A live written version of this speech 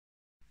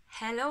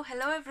Hello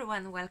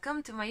everyone,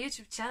 welcome to my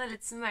YouTube channel.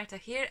 It's Marta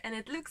here, and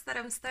it looks that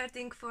I'm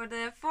starting for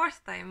the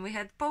fourth time. We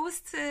had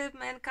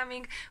postman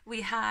coming,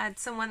 we had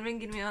someone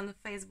ringing me on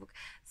Facebook,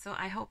 so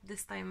I hope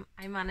this time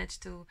I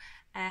managed to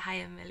hi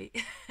Emily.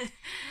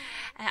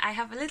 I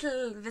have a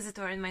little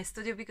visitor in my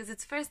studio because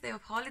it's first day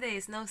of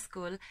holidays, no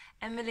school.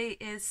 Emily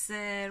is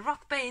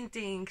rock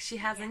painting. She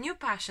has a new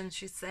passion,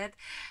 she said.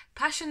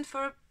 Passion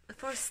for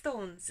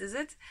stones, is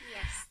it?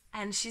 Yes.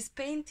 And she's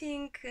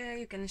painting,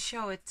 you can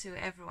show it to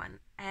everyone.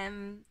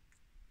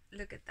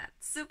 Look at that,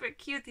 super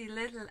cutie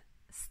little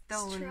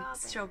stone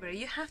strawberry.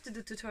 You have to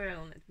do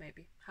tutorial on it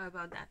maybe. How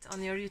about that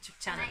on your YouTube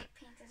channel? And I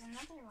painted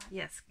another one.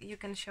 Yes, you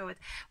can show it.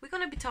 We're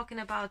going to be talking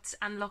about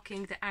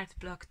unlocking the art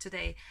block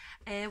today.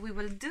 We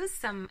will do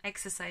some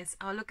exercise.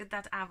 Oh, look at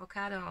that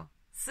avocado.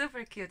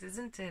 Super cute,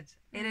 isn't it?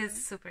 It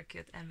is super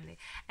cute, Emily.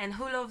 And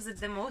who loves it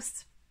the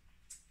most?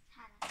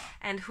 Hannah.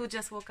 And who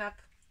just woke up?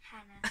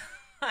 Hannah.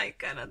 I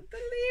cannot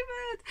believe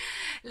it.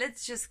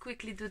 Let's just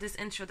quickly do this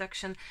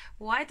introduction.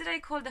 Why did I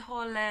call the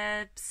whole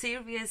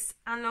series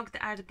Unlock the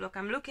Art Block?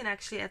 I'm looking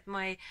actually at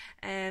my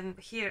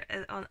here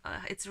on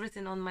it's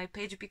written on my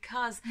page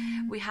because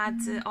we had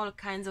all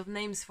kinds of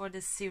names for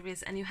this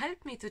series and you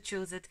helped me to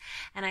choose it,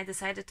 and I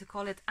decided to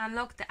call it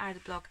Unlock the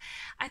Art Block.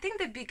 I think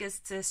the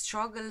biggest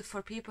struggle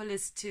for people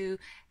is to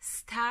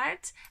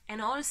start,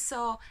 and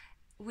also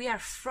we are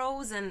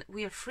frozen,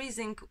 we are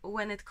freezing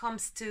when it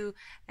comes to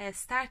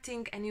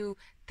starting and you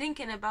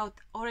thinking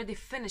about already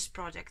finished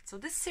projects. So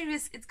this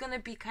series, it's going to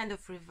be kind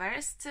of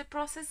reversed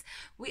process.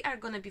 We are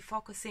going to be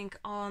focusing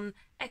on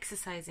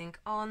exercising,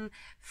 on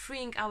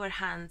freeing our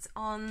hands,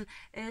 on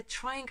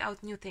trying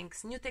out new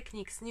things, new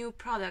techniques, new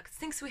products,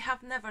 things we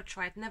have never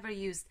tried, never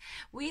used.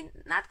 We're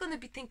not going to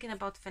be thinking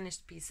about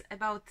finished piece,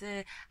 about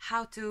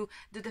how to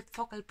do the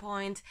focal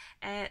point.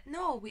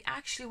 No, we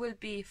actually will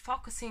be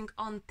focusing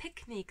on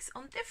techniques,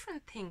 on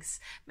different things,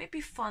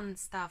 maybe fun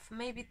stuff,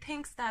 maybe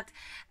things that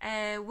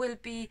will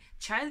be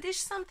childish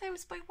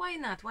sometimes, but why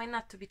not? Why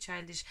not to be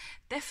childish?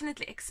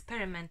 Definitely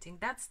experimenting.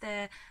 That's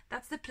the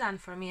plan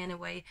for me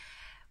anyway.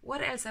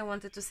 What else I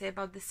wanted to say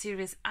about the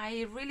series?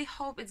 I really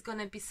hope it's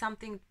gonna be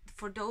something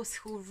for those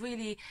who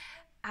really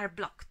are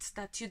blocked,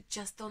 that you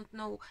just don't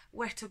know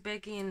where to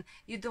begin,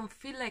 you don't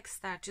feel like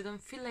start, you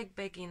don't feel like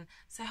begin.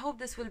 So I hope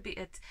this will be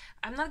it.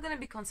 I'm not going to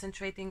be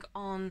concentrating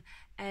on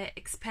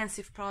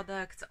expensive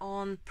products,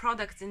 on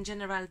products in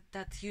general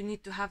that you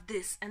need to have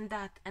this and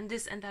that and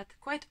this and that.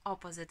 Quite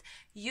opposite.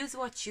 Use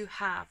what you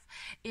have.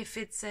 If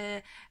it's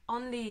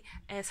only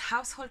as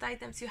household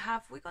items you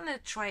have, we're going to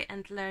try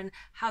and learn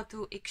how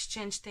to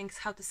exchange things,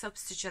 how to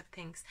substitute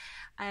things.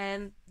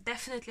 And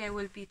definitely I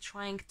will be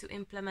trying to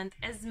implement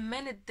as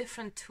many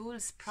different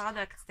tools,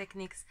 products,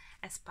 techniques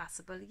as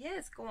possible.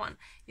 Yes, go on,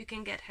 you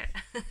can get her.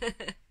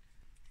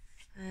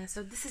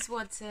 So this is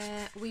what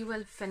we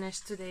will finish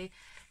today.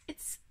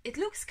 It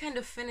looks kind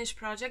of finished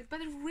project, but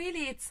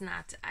really it's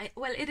not.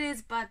 Well, it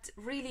is, but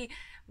really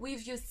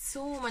we've used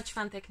so much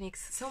fun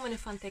techniques, so many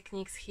fun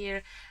techniques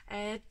here,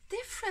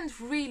 different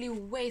really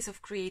ways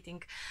of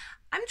creating.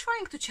 I'm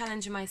trying to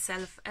challenge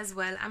myself as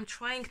well. I'm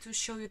trying to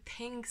show you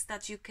things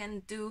that you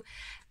can do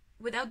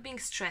without being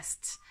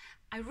stressed.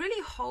 I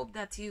really hope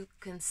that you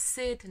can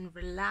sit and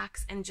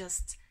relax and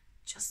just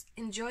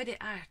enjoy the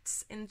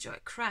arts, enjoy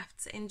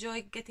crafts,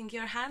 enjoy getting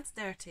your hands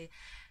dirty.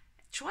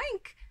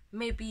 Trying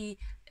maybe,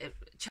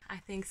 I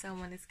think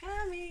someone is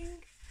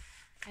coming.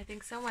 I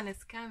think someone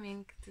is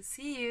coming to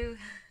see you.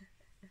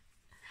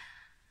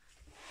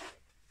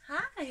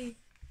 Hi.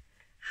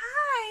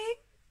 Hi.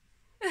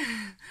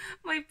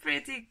 My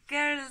pretty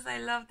girls, I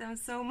love them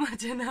so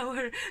much, and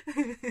our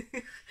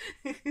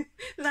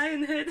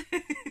lion head.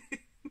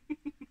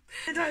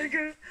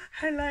 Tiger,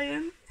 hi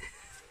lion.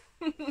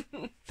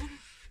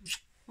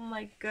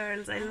 My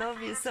girls, I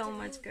love you so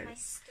much,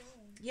 girls.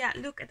 Yeah,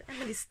 look at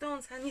Emily's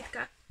stones,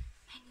 Hanitka.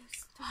 My new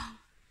stone.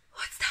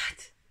 What's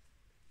that?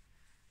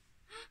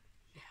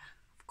 Yeah,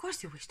 of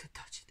course you wish to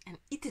touch it and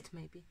eat it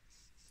maybe.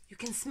 You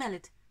can smell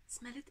it.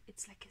 Smell it?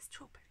 It's like a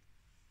strawberry.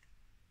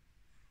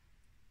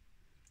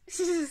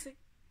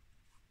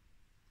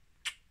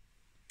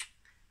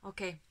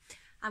 Okay,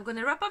 I'm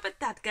gonna wrap up at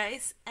that,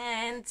 guys,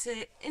 and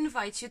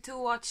invite you to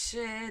watch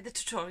the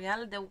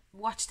tutorial,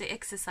 watch the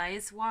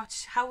exercise,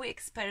 watch how we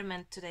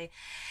experiment today.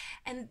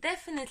 And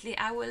definitely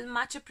I will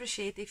much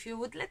appreciate if you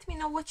would let me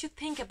know what you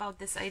think about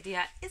this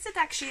idea. Is it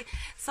actually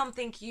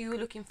something you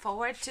looking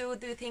forward to?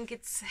 Do you think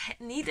it's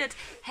needed,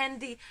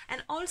 handy?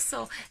 And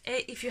also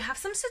if you have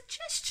some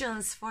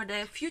suggestions for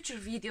the future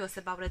videos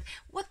about it,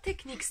 what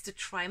techniques to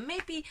try,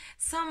 maybe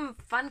some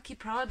funky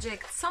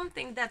project,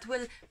 something that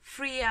will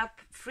free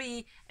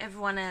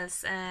everyone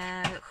else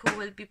who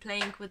will be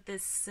playing with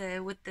this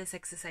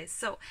exercise.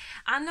 So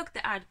unlock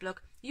the art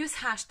block. Use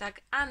hashtag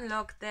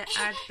unlock the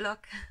art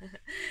block.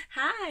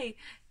 Hi,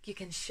 you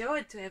can show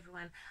it to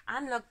everyone.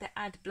 Unlock the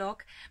art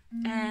block.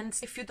 And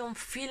if you don't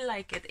feel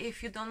like it,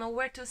 if you don't know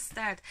where to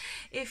start,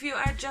 if you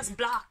are just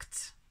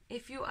blocked,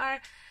 if you are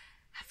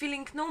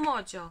feeling no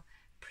mojo,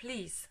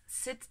 please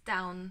sit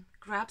down,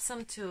 grab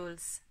some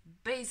tools,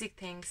 basic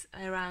things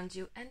around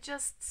you, and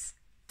just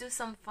do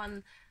some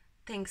fun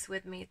things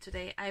with me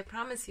today. I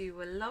promise you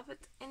will love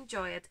it,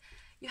 enjoy it.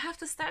 You have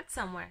to start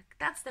somewhere.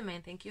 That's the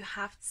main thing. You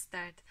have to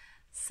start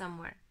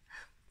somewhere.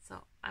 So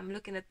I'm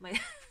looking at my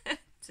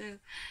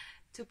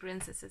two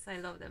princesses. I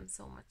love them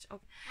so much.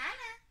 Okay.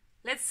 Hannah.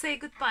 Let's say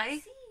goodbye.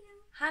 See you.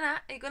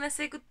 Hannah, are you gonna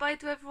say goodbye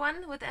to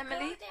everyone with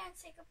Emily? Go there and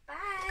say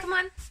goodbye. Come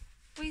on.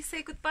 Will you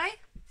say goodbye?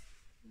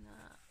 No.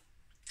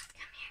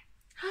 Come here.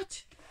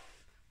 Chodź.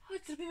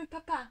 Chodź, zrobimy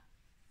papa.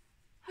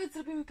 Chodź,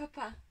 zrobimy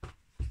papa.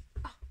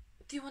 Oh,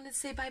 do you want to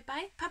say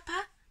bye-bye,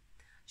 Papa?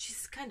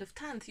 She's kind of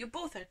tanned. You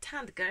both are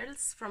tanned,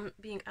 girls, from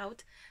being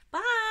out.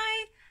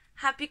 Bye!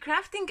 Happy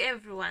crafting,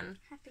 everyone.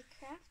 Happy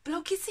craft.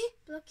 Blow kissy?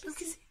 Blow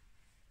kissy.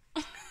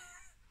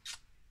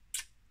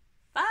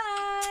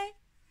 Bye!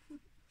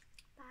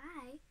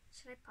 Bye.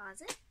 Should I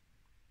pause it?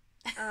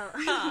 Oh.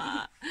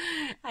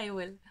 I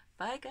will.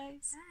 Bye,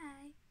 guys.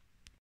 Bye.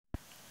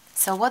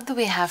 So what do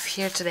we have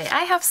here today?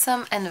 I have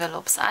some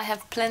envelopes. I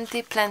have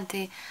plenty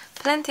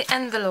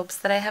envelopes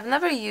that I have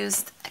never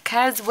used.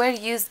 Cards were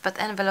used, but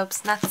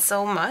envelopes not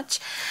so much.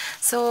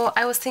 So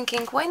I was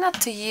thinking, why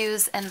not to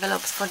use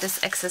envelopes for this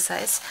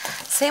exercise?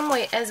 Same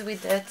way as we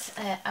did,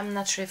 I'm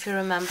not sure if you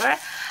remember,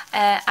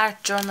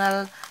 art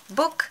journal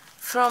book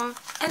from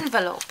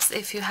envelopes.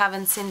 If you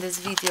haven't seen this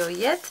video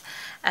yet,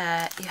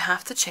 you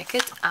have to check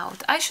it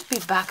out. I should be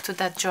back to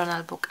that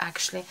journal book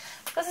actually,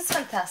 because it's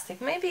fantastic.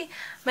 Maybe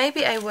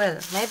I will.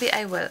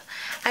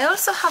 I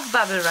also have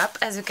bubble wrap,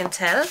 as you can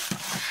tell,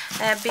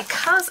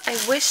 because I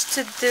wish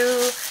to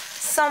do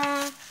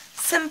some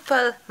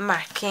simple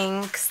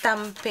marking,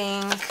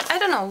 stamping, I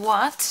don't know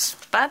what,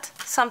 but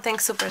something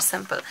super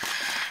simple.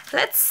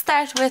 Let's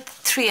start with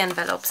 3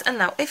 envelopes. And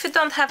now, if you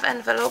don't have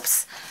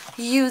envelopes,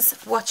 use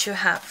what you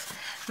have.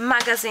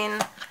 Magazine,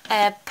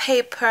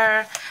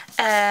 paper,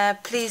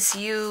 please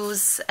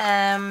use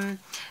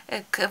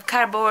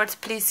cardboard,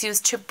 please use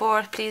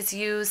chipboard, please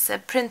use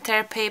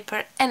printer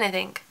paper,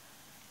 anything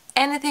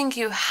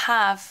you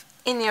have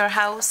in your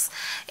house,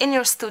 in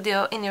your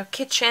studio, in your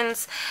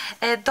kitchens.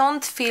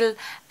 Don't feel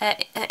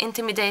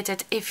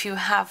intimidated if you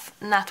have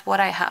not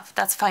what I have.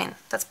 That's fine.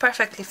 That's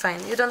perfectly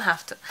fine. You don't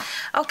have to.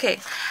 Okay,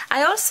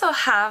 I also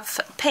have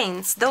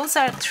paints. Those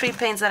are 3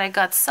 paints that I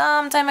got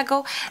some time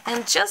ago,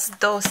 and just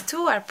those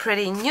 2 are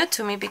pretty new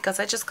to me because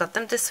I just got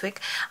them this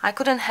week. I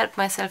couldn't help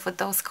myself with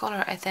those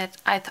colors. I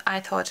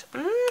thought,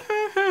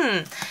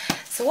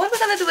 So what we're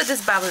gonna do with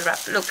this bubble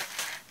wrap? Look.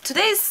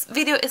 Today's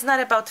video is not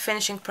about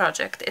finishing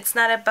project. It's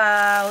not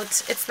about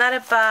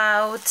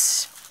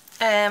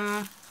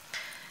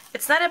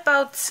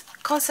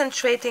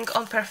concentrating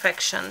on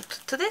perfection.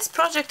 Today's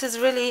project is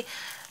really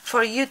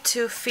for you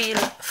to feel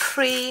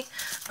free,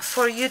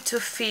 for you to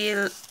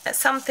feel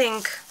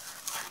something,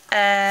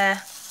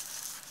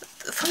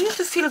 for you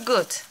to feel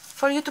good,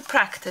 for you to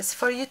practice,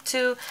 for you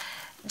to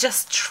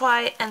just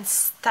try and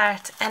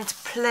start and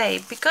play,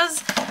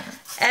 because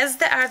as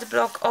the art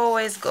block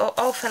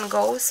often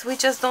goes, we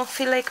just don't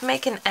feel like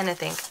making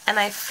anything. And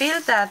I feel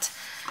that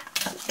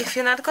if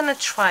you're not gonna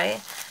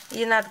try,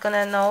 you're not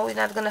gonna know, you're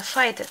not gonna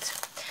fight it.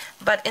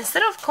 But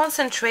instead of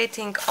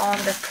concentrating on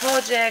the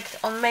project,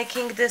 on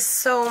making this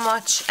so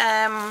much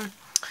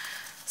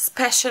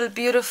special,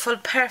 beautiful,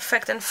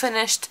 perfect and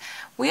finished,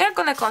 we are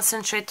gonna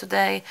concentrate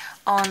today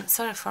on,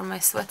 sorry for my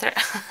sweater,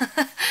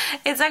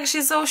 it's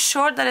actually so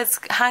short that it's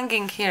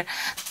hanging here.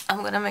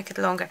 I'm gonna make it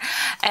longer.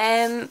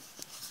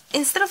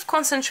 Instead of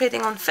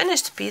concentrating on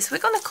finished piece, we're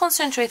going to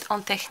concentrate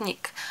on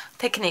technique,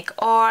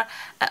 or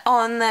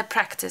on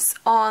practice,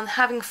 on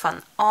having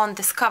fun, on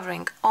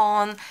discovering,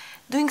 on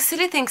doing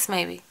silly things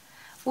maybe.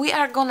 We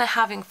are going to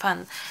having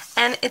fun,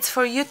 and it's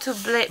for you to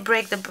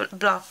break the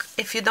block.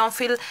 If you don't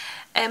feel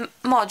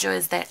mojo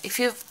is there, if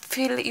you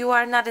feel you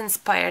are not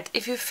inspired,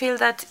 if you feel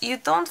that you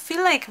don't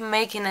feel like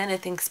making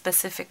anything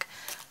specific,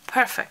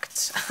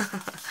 perfect.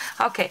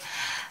 Okay.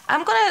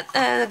 I'm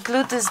gonna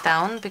glue this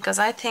down because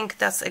I think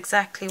that's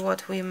exactly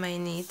what we may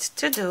need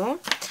to do.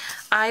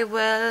 I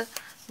will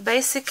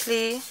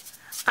basically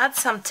add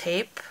some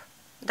tape,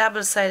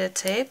 double-sided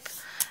tape,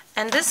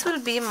 and this will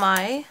be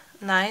my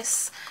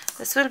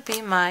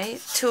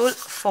tool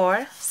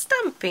for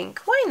stamping.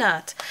 Why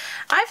not?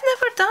 I've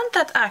never done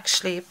that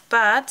actually,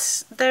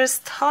 but there's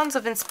tons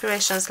of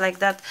inspirations like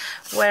that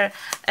where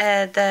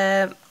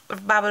the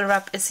bubble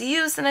wrap is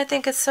used, and I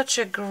think it's such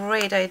a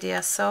great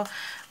idea. So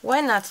why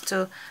not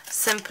to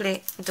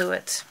simply do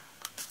it?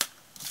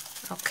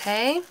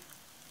 Okay.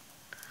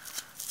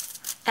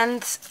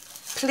 And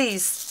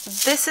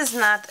please, this is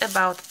not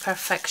about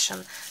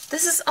perfection.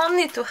 This is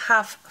only to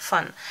have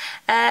fun.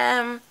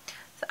 I'm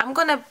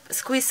gonna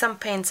squeeze some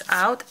paints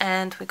out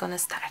and we're gonna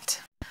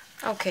start.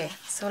 Okay,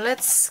 so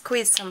let's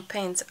squeeze some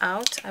paints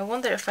out. I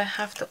wonder if I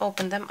have to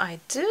open them. I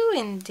do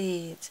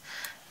indeed.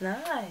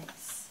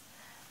 Nice.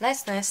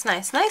 Nice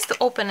to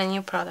open a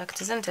new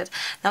product, isn't it?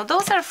 Now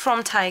those are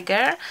from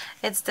Tiger.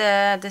 It's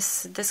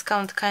this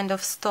discount kind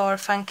of store,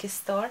 funky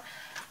store.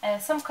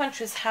 Some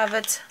countries have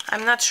it.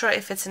 I'm not sure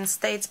if it's in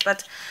States,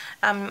 but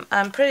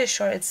I'm pretty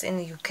sure it's in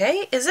the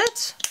UK. Is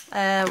it?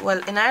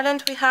 Well, in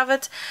Ireland we have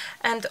it,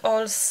 and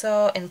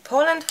also in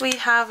Poland we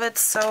have it.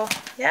 So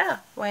yeah,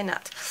 why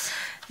not?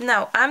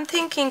 Now I'm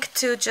thinking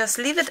to just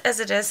leave it as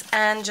it is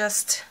and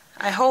just,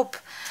 I hope,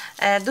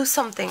 do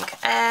something.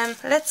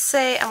 Let's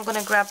say I'm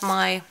gonna grab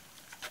my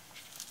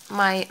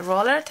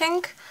roller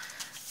thing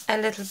a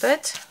little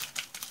bit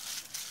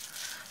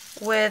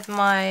with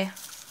my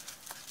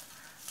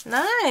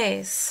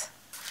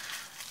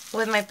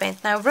with my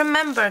paint. Now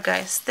remember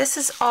guys, this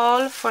is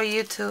all for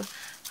you to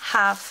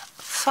have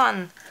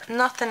fun,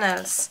 nothing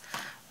else.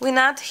 We're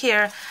not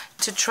here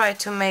to try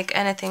to make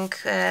anything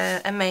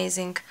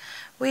amazing.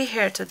 We're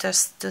here to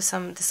just do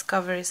some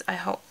discoveries, I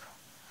hope.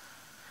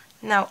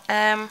 Now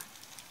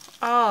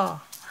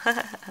oh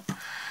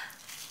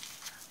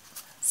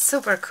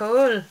super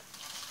cool.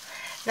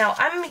 Now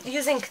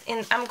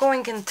I'm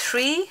going in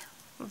 3,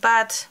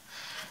 but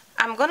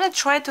I'm gonna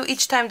try to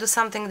each time do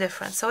something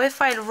different. So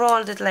if I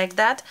rolled it like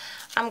that,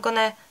 I'm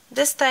gonna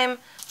this time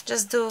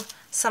just do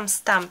some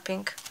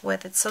stamping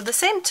with it. So the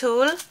same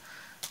tool,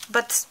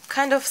 but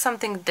kind of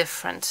something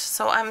different.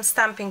 So I'm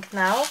stamping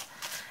now,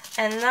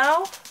 and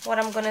now what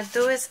I'm gonna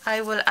do is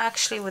I will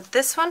actually, with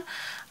this one,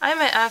 I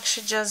may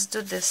actually just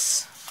do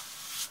this.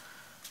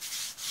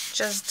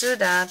 Just do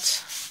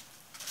that.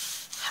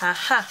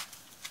 Haha.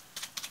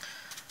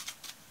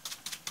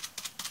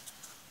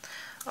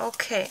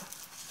 Okay.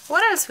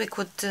 What else we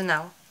could do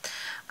now?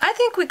 I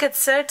think we could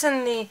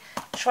certainly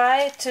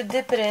try to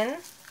dip it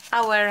in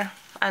our,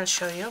 I'll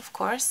show you of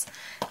course,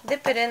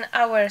 dip it in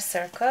our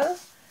circle,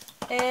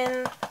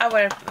 in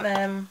our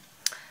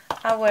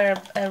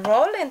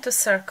roll into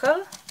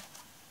circle,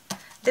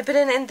 dip it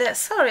in the,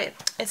 sorry,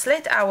 it's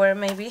late hour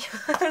maybe,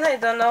 I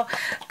don't know,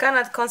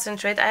 cannot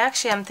concentrate. I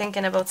actually am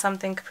thinking about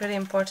something pretty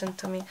important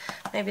to me,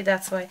 maybe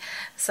that's why,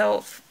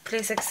 so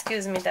please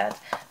excuse me that.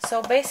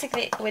 So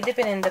basically we dip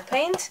it in the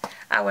paint,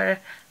 our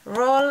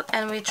roll,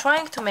 and we're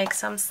trying to make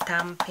some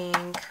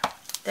stamping.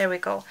 There we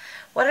go.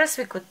 What else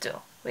we could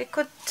do? We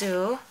could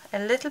do a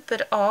little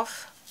bit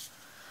of,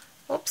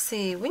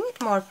 oopsie, we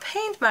need more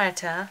paint,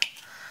 Marta.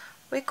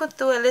 We could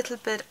do a little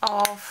bit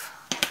of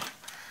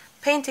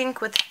painting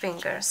with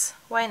fingers.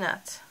 Why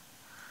not?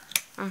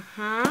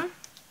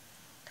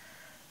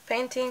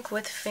 Painting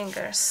with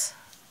fingers.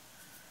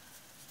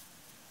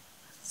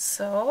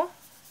 So,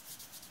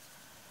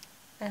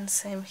 and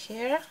same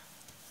here.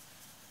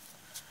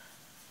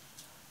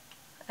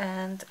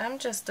 And I'm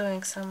just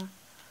doing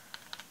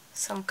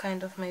some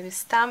kind of maybe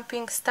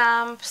stamping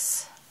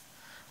stamps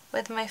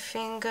with my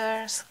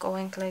fingers,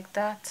 going like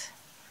that.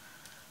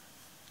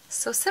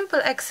 So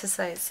simple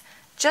exercise,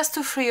 just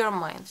to free your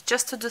mind,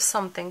 just to do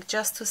something,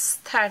 just to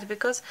start,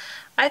 because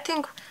I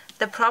think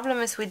the problem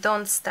is we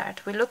don't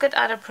start. We look at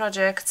other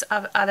projects,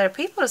 other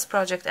people's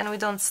project, and we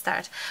don't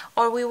start,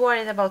 or we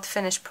worried about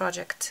finished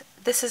project.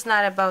 This is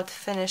not about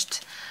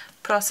finished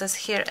process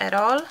here at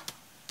all.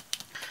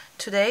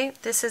 Today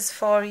this is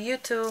for you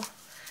to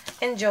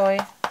enjoy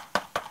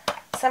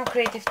some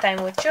creative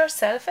time with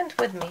yourself and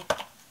with me.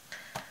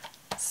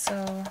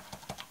 So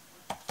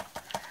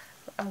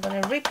I'm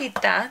gonna repeat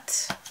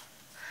that.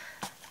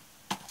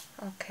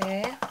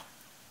 Okay,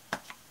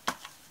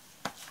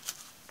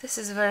 this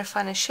is a very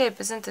funny shape,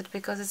 isn't it?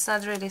 Because it's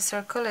not really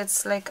circle,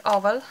 it's like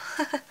oval.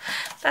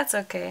 That's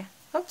okay.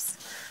 Oops,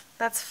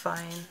 that's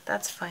fine,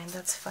 that's fine,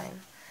 that's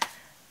fine.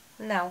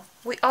 Now,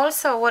 we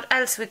also, what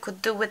else we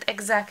could do with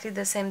exactly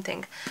the same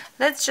thing?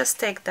 Let's just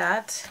take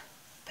that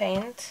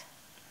paint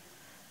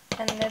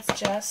and let's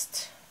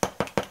just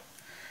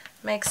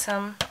make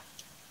some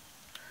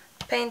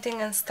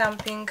painting and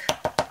stamping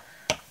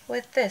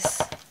with this.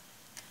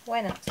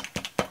 Why not?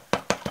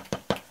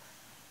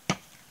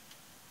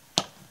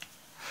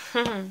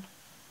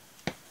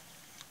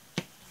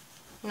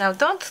 Now,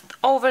 don't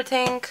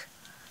overthink.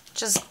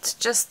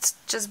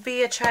 Just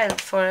be a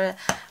child for a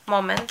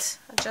moment.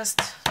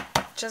 Just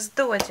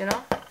do it, you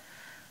know.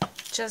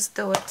 Just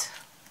do it.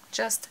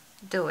 Just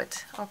do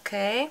it.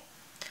 Okay.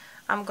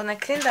 I'm gonna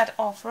clean that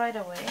off right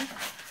away.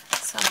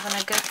 So I'm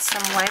gonna get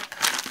some wipe.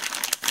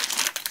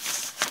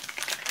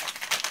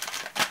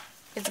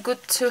 It's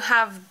good to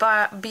have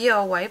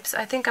bio wipes.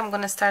 I think I'm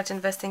gonna start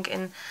investing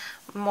in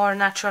more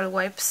natural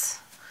wipes,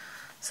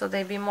 so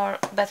they be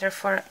better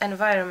for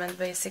environment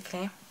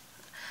basically,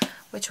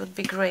 which would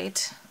be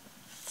great.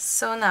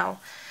 So now,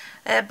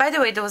 by the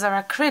way, those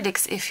are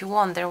acrylics. If you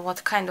wonder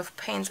what kind of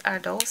paints are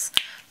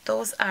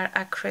those are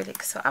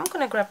acrylics. So I'm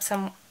gonna grab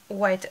some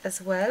white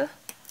as well.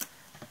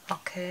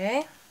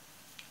 Okay,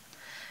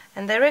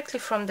 and directly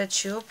from the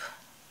tube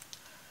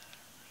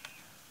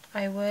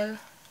I will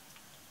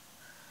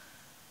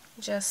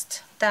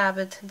just dab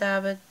it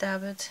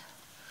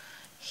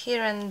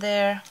here and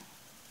there,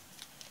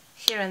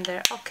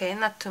 okay,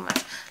 not too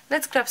much.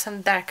 Let's grab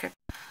some darker.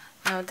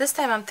 Now this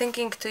time I'm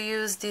thinking to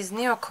use these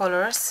Neo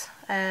Colors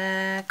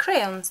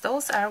crayons.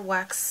 Those are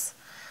wax.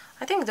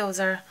 I think those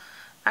are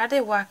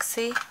they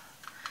waxy?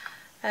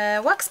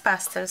 Wax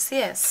pastels,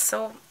 yes.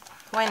 So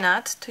why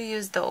not to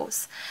use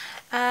those?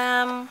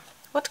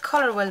 What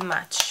color will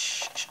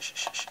match?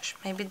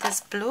 Maybe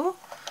this blue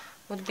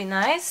would be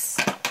nice.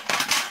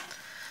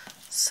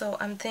 So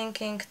I'm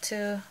thinking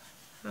to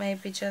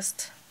maybe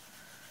just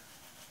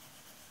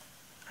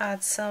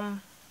add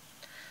some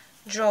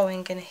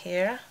drawing in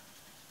here.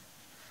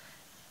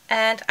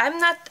 And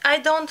I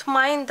don't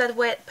mind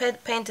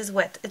that paint is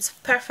wet. It's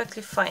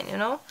perfectly fine, you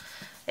know.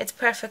 It's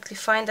perfectly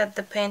fine that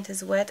the paint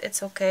is wet.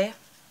 It's okay.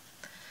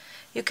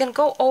 You can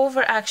go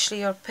over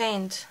actually your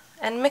paint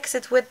and mix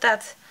it with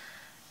that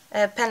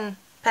pen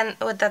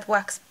with that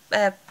wax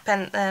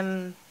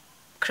pen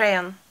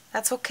crayon.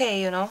 That's okay,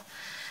 you know.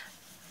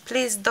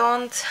 Please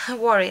don't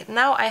worry.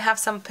 Now I have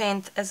some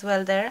paint as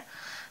well there.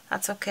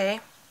 That's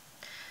okay.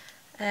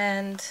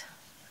 And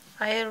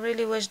I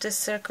really wish this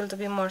circle to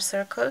be more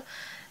circle.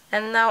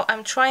 And now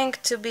I'm trying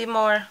to be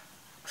more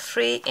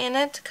free in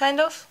it, kind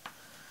of.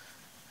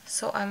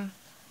 So I'm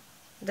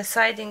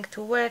deciding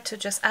to where to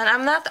just, and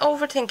I'm not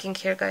overthinking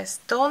here, guys.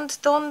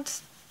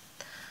 Don't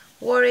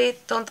worry,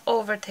 don't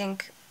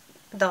overthink.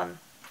 Done.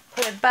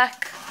 Put it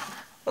back.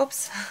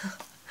 Oops.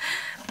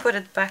 Put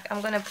it back.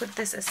 I'm gonna put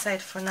this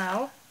aside for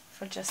now,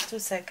 for just 2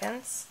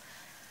 seconds.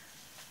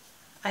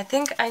 I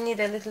think I need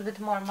a little bit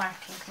more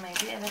marking,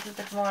 maybe a little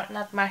bit more,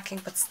 not marking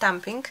but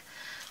stamping,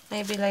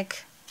 maybe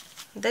like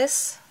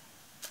this.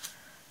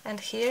 And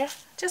here,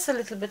 just a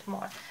little bit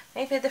more,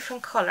 maybe a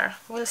different color,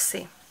 we'll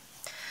see.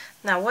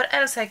 Now what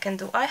else I can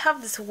do? I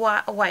have this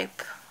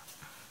wipe.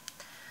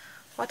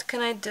 What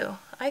can I do?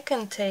 I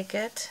can take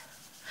it,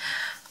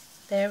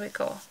 there we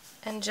go,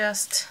 and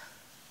just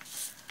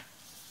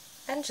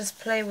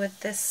play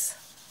with this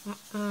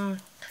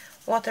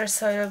water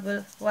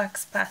soluble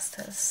wax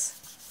pastels,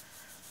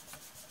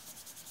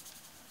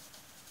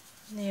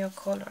 neo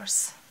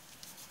colors.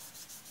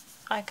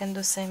 I can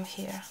do same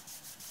here.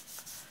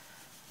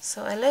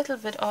 So a little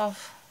bit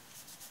of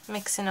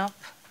mixing up.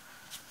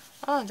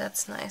 Oh,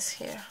 that's nice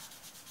here.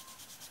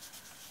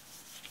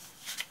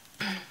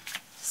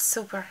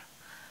 Super.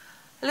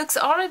 Looks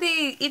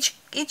already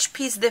each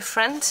piece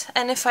different,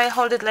 and if I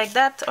hold it like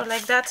that or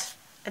like that,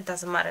 it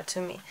doesn't matter to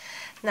me.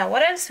 Now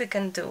what else we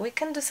can do? We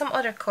can do some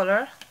other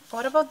color.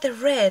 What about the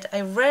red?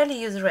 I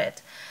rarely use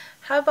red.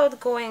 How about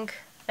going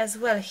as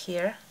well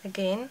here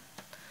again?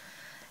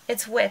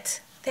 It's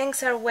wet.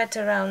 Things are wet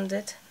around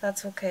it.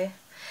 That's okay.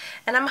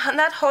 And I'm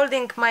not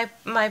holding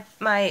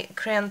my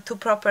crayon too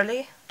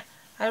properly.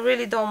 I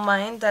really don't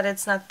mind that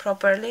it's not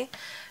properly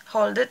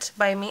hold it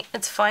by me.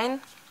 It's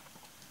fine.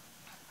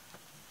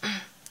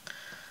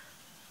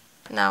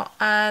 Now,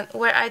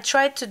 where I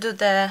tried to do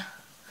the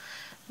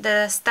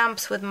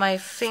stamps with my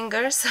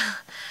fingers,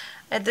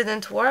 it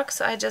didn't work,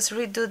 so I just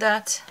redo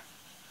that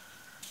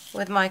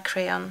with my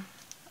crayon.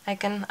 I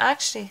can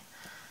actually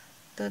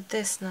do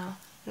this now.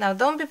 Now,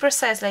 don't be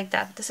precise like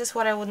that. This is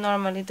what I would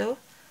normally do.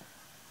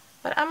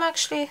 But I'm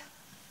actually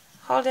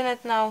holding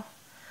it now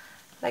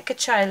like a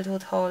child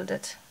would hold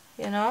it,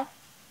 you know?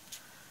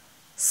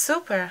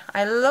 Super!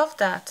 I love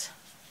that.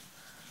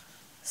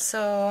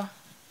 So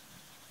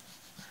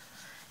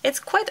it's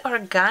quite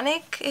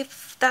organic,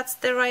 if that's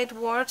the right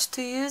word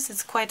to use.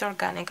 It's quite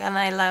organic, and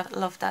I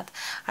love that.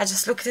 I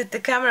just looked at the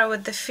camera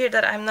with the fear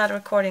that I'm not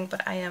recording,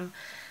 but I am,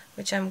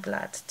 which I'm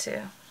glad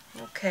to.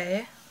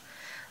 Okay,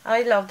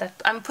 I love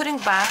that. I'm putting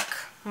back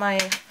my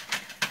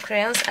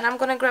crayons, and I'm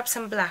gonna grab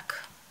some black,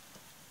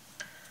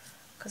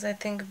 because I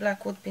think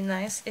black would be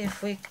nice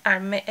if we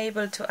are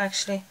able to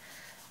actually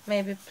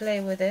maybe play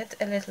with it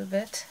a little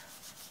bit.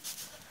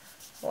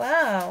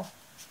 Wow,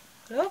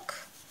 look.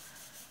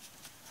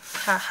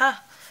 Haha,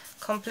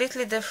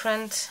 completely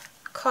different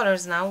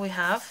colors now we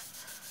have.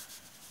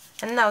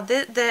 And now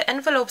the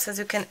envelopes, as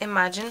you can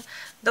imagine,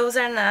 those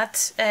are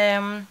not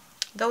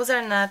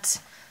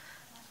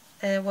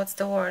what's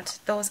the word?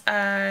 Those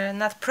are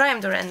not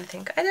primed or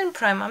anything. I didn't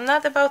prime. I'm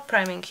not about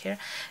priming here.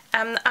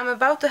 I'm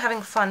about to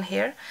having fun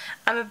here.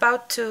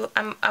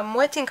 I'm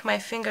wetting my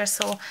fingers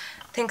so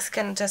things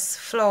can just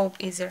flow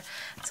easier.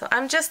 So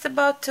I'm just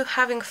about to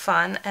having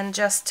fun and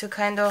just to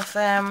kind of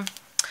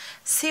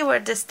see where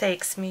this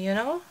takes me, you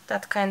know,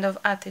 that kind of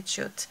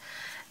attitude.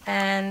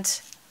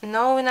 And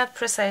no, we're not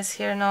precise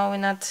here. No, we're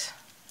not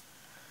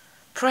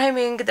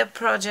priming the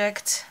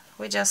project.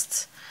 We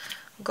just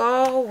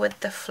go with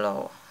the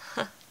flow.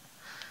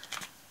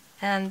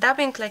 And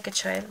dabbing like a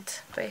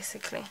child,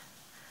 basically.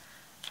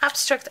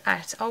 Abstract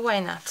art, oh why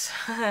not?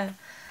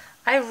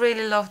 I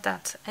really love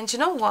that. And you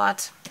know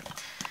what?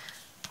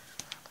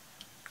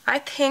 I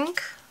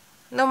think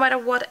no matter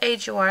what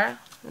age you are,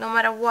 no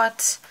matter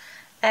what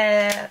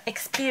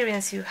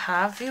experience you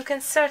have, you can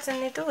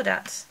certainly do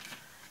that.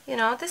 You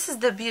know, this is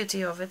the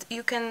beauty of it.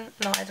 You can,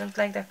 no, I don't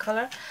like that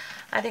color.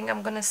 I think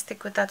I'm gonna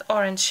stick with that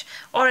orange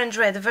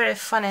red, very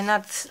funny,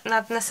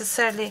 not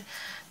necessarily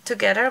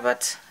together,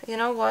 but you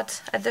know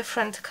what, a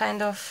different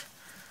kind of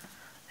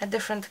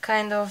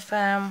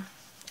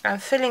I'm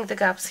filling the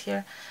gaps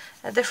here,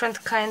 a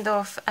different kind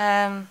of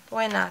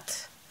why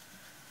not?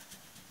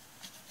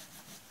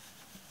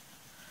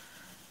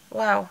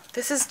 Wow,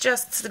 this is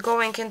just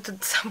going into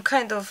some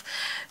kind of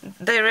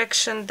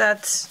direction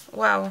that,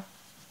 wow,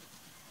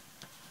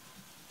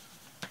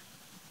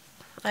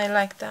 I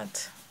like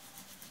that.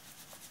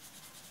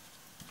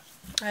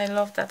 I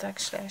love that,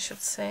 actually, I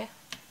should say.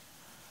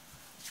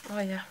 Oh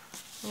yeah.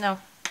 No.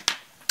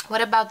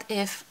 What about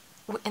if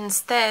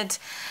instead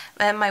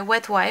my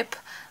wet wipe,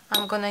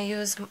 I'm gonna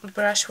use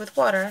brush with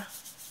water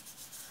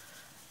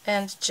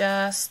and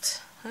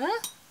just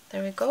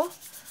there we go,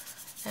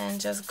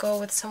 and just go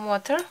with some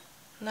water.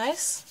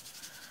 Nice.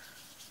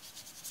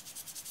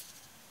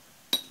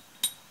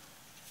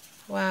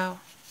 Wow.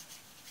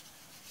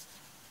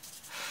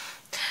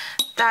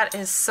 That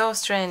is so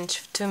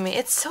strange to me.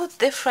 It's so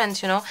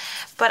different, you know.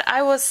 But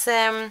I was,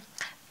 as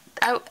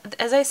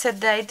I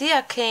said, the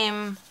idea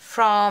came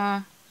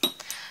from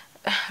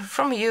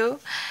you,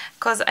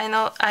 because I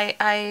know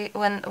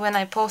when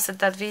I posted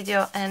that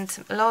video,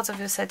 and lots of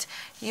you said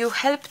you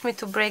helped me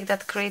to break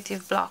that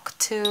creative block,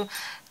 to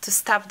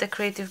stop the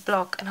creative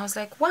block, and I was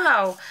like,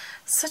 wow,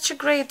 such a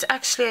great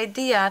actually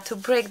idea to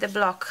break the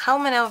block. How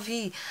many of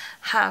you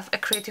have a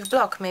creative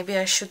block? Maybe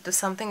I should do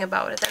something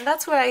about it. And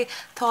that's where I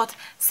thought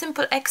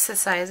simple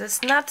exercises,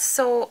 not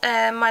so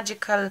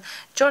magical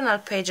journal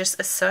pages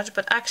as such,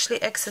 but actually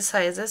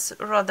exercises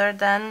rather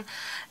than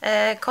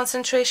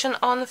concentration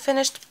on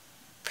finished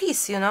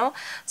piece, you know.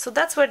 So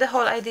that's where the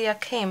whole idea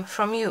came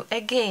from you,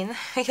 again,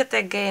 yet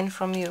again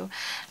from you,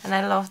 and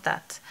I love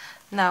that.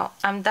 Now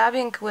I'm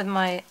dabbing with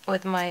my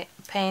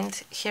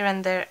paint here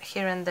and there,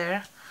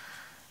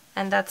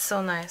 and that's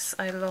so nice.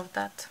 I love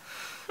that.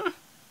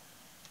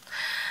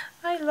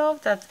 I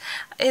love that.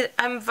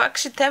 I'm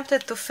actually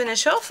tempted to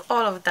finish off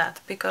all of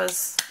that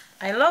because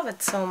I love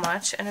it so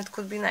much, and it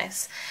could be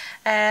nice.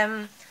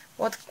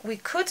 What we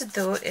could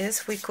do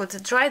is we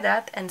could dry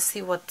that and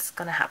see what's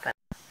gonna happen.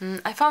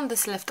 I found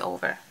this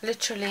leftover,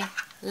 literally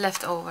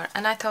leftover,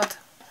 and I thought,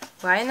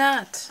 why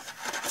not?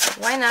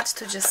 Why not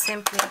to just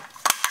simply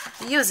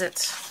use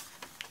it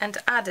and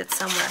add it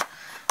somewhere?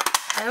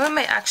 And we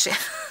may actually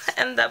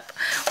end up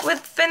with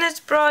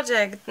finished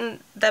project.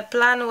 The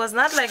plan was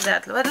not like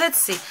that, but let's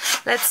see.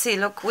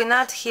 Look, we're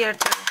not here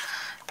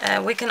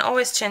to we can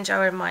always change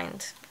our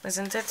mind,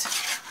 isn't it?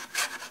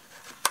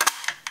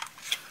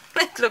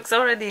 It looks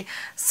already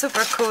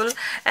super cool,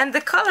 and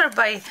the color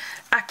by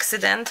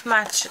accident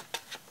match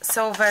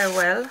so very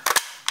well,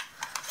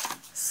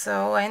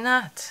 so why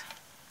not?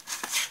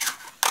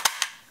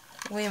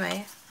 We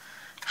may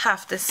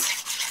have this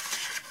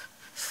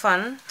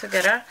fun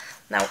together.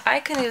 Now I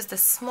can use the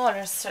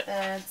smaller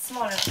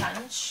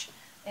punch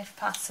if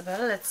possible.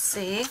 Let's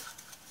see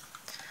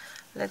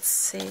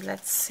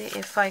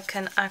if I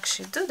can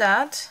actually do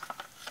that.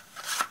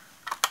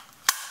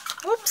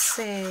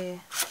 Oopsie.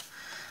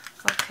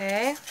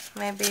 Okay,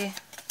 maybe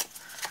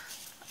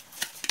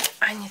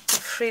I need to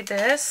free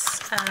this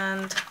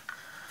and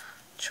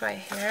try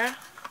here.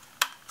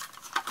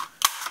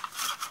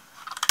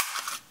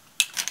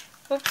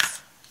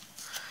 Oops.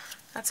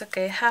 That's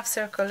okay. Half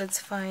circle is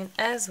fine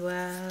as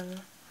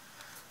well.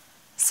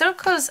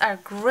 Circles are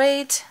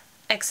great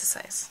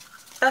exercise.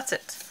 That's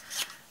it.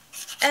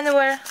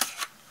 Anywhere,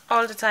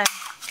 all the time,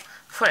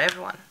 for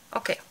everyone.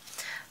 Okay,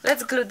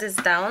 let's glue this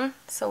down.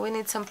 So we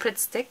need some Pritt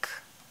stick.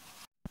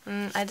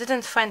 I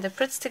didn't find the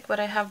Pritt stick, but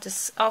I have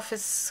this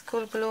office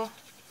school glue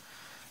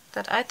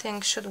that I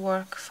think should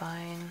work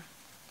fine.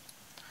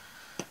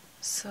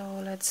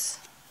 So let's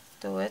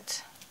do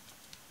it.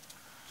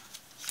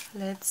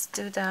 Let's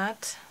do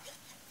that.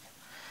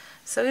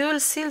 So you will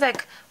see,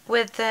 like,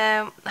 with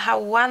how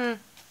one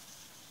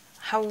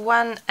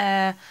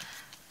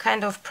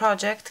kind of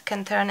project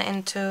can turn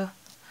into,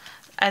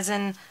 as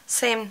in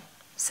same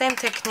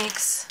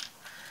techniques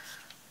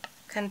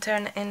can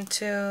turn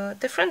into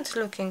different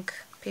looking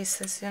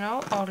pieces, you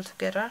know, all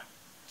together.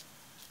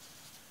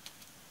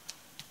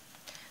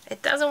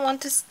 It doesn't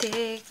want to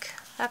stick.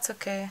 That's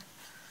okay.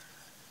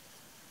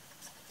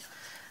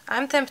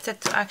 I'm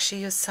tempted to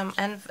actually use some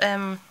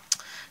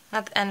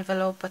not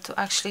envelope, but to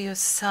actually use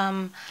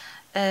some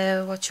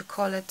what you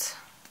call it,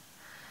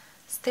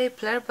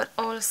 stapler, but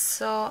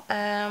also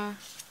I'm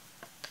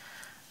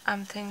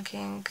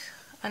thinking,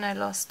 and I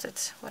lost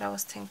it, what I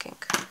was thinking.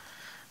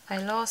 I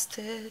lost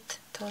it,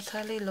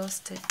 totally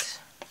lost it.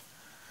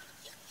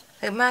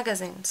 Like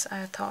magazines,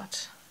 I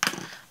thought,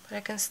 but I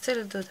can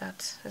still do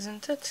that,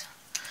 isn't it?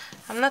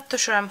 I'm not too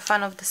sure I'm a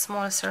fan of the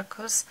small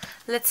circles.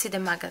 Let's see the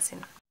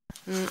magazine.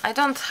 I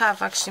don't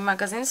have actually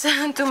magazines,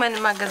 too many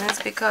magazines,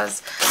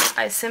 because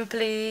I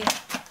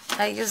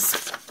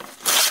use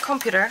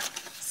computer,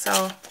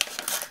 so,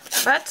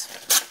 but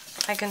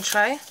I can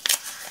try.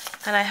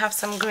 And I have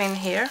some green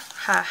here,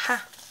 haha,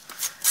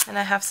 and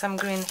I have some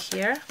green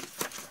here,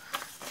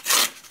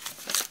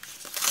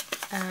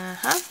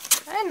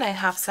 and I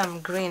have some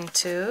green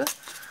too,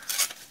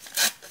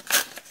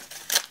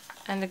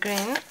 and the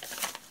green,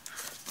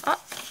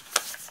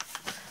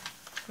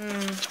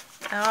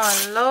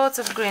 oh, loads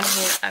of green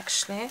here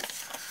actually.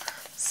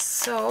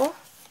 So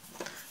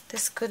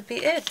this could be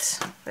it.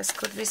 This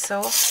could be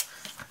so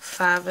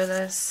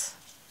fabulous.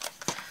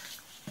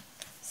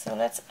 So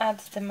let's add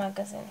the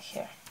magazine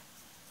here.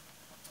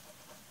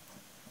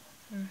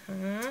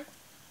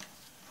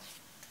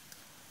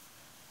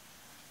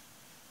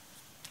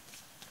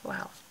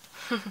 Wow.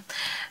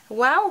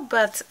 Wow,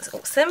 but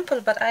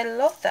simple, but I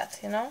love that,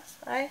 you know.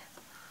 I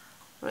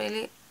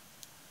really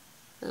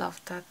love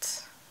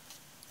that.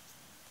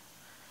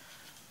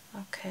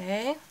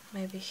 Okay,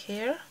 maybe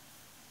here.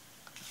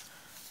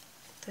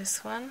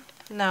 This one.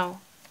 No,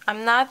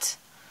 I'm not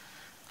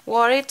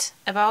worried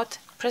about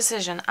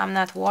precision. I'm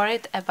not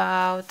worried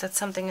about that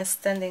something is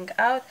standing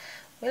out.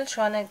 We'll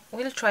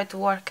try to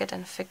work it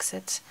and fix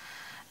it,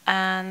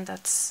 and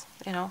that's,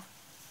 you know,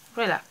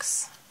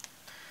 relax.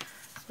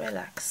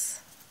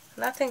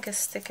 Nothing is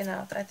sticking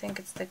out. I think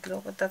it's the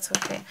glue, but that's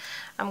okay.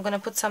 I'm gonna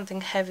put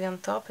something heavy on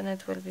top and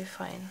it will be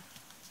fine,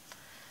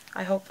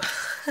 I hope.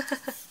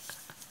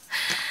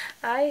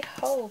 I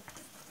hope.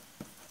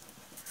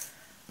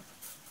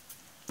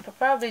 But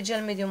probably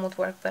gel medium would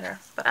work better,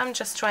 but I'm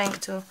just trying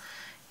to,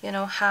 you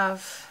know,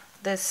 have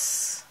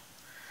this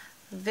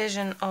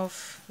vision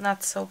of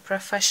not so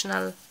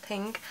professional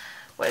thing.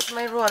 Where's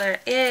my roller?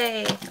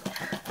 Yay!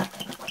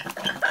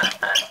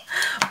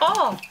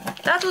 Oh,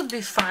 that would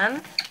be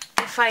fun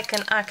if I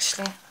can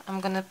actually, I'm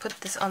gonna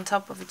put this on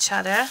top of each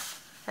other,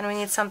 and we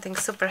need something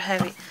super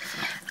heavy.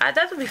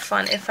 That would be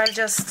fun if I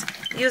just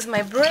use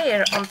my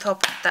brayer on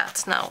top of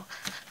that now.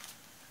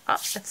 Oh,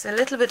 it's a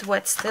little bit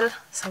wet still,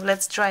 so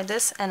let's dry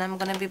this and I'm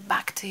gonna be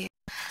back to you.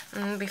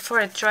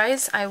 Before it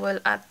dries, I will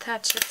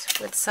attach it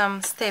with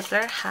some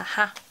stapler.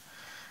 Haha.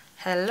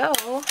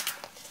 Hello.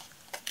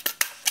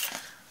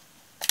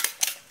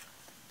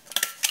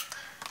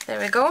 There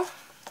we go.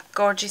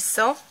 Gorgeous.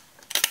 So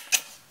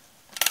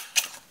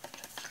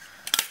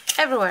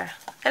everywhere.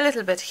 A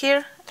little bit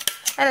here,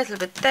 a little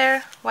bit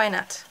there. Why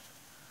not?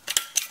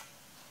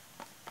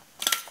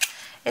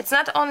 It's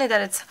not only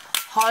that it's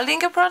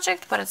holding a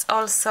project, but it's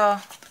also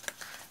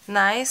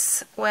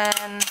nice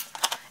when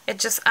it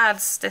just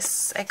adds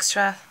this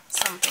extra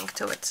something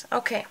to it.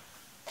 Okay,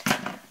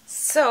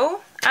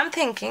 so I'm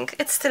thinking,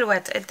 it's still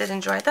wet, it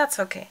didn't dry, that's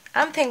okay.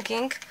 I'm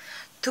thinking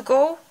to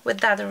go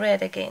with that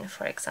red again,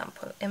 for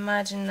example.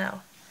 Imagine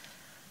now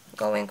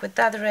going with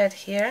that red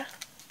here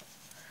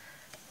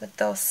with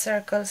those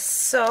circles,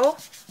 so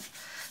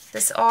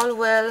this all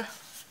will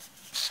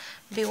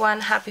be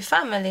one happy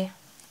family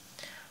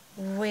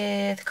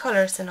with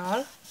colors and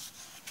all,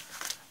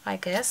 I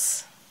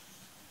guess.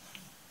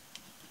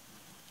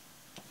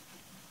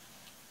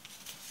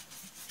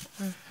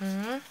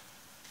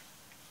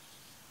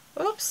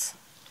 Oops,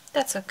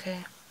 that's okay.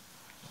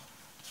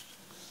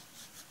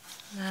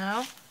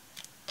 Now,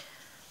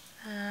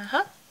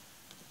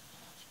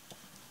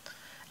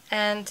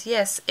 and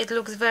yes, it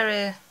looks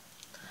very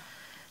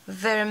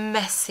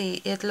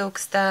messy. It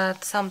looks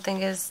that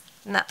something is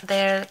not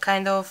there,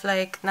 kind of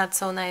like not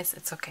so nice.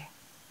 It's okay.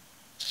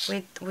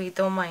 We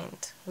don't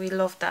mind. We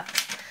love that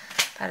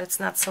it's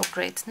not so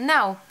great.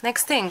 Now,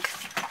 next thing,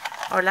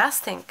 or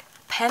last thing,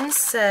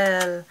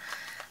 pencil.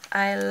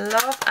 I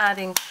love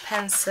adding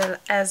pencil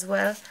as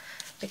well,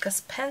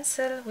 because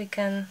pencil, we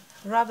can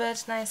rub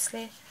it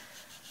nicely.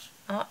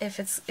 Oh, if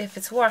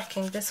it's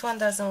working. This one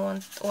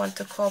doesn't want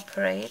to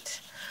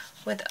cooperate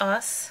with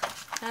us.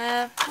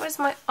 Where's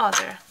my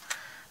other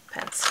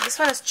pencil? This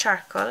one is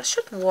charcoal. It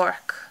should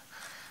work.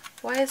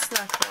 Why is it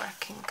not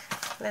working?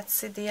 Let's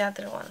see the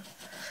other one.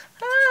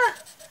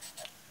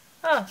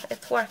 Oh,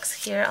 it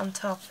works here on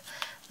top,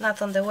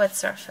 not on the wet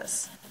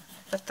surface,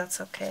 but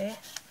that's okay.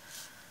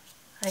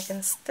 I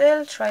can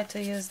still try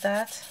to use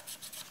that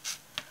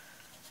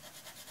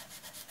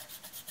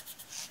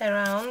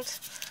around.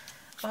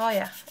 Oh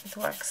yeah, it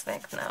works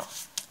like now.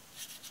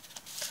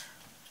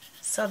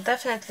 So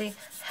definitely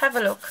have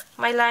a look.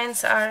 My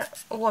lines are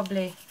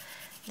wobbly.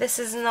 This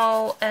is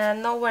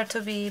nowhere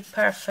to be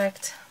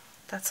perfect.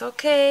 That's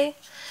okay.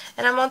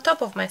 And I'm on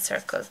top of my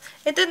circle.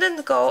 It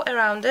didn't go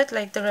around it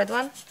like the red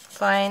one.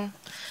 Fine.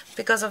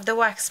 Because of the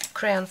wax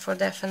crayon for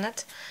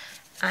definite.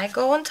 I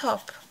go on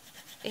top.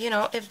 You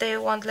know, if they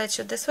won't let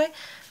you this way,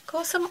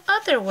 go some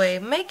other way.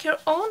 Make your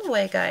own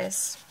way,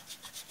 guys.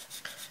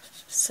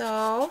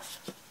 So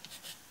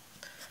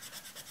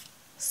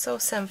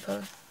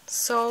simple.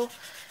 So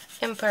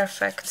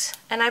imperfect.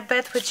 And I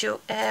bet with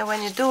you,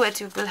 when you do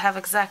it, you will have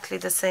exactly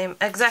the same,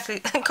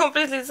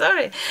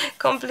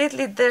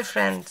 completely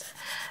different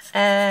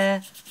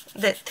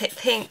the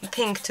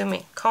thing to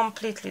me,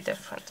 completely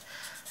different.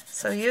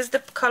 So use the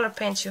color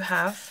paint you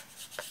have,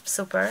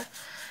 super,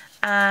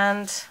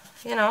 and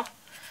you know,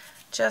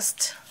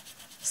 just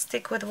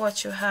stick with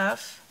what you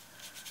have.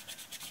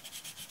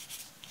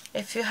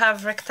 If you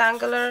have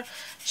rectangular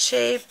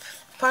shape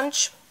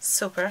punch,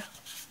 super,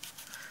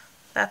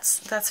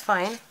 that's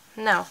fine.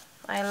 Now,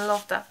 I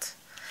love that.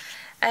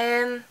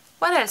 And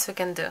what else we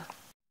can do?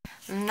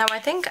 Now I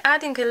think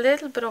adding a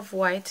little bit of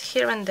white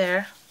here and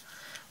there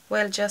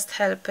will just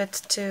help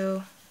it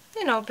to,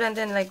 you know, blend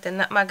in like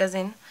the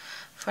magazine,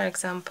 for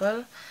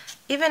example.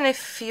 Even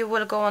if you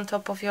will go on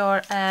top of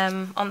your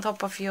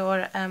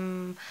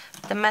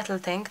the metal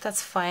thing,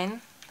 that's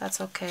fine. That's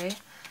okay.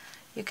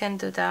 You can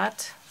do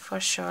that for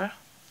sure.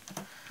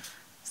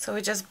 So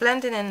we just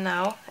blend it in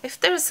now. If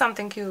there is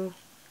something you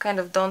kind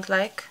of don't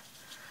like,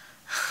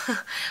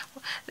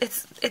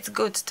 it's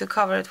good to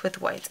cover it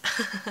with white.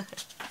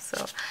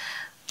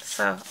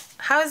 So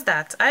how is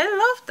that? I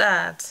love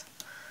that.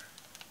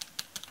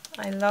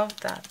 I love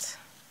that.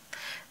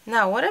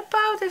 Now what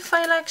about if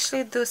I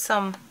actually do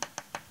something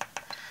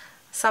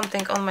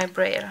on my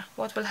brayer?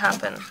 What will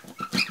happen?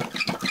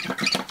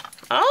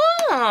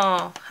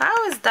 Oh,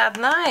 how is that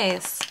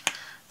nice?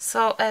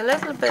 So a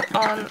little bit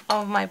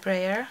of my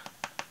brayer,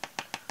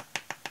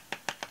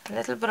 a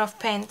little bit of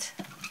paint.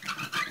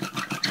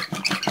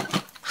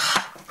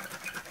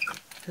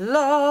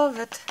 Love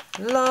it,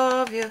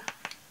 love you.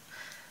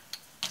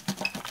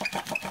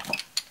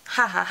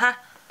 Ha ha ha.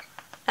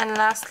 And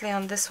lastly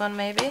on this one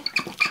maybe.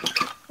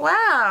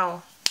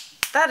 Wow,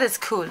 that is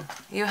cool.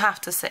 You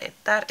have to say it.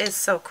 That is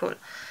so cool.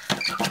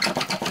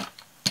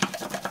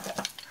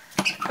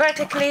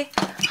 Vertically,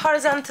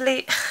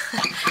 horizontally,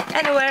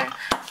 anywhere,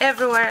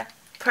 everywhere,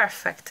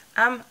 perfect.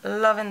 I'm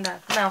loving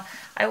that. Now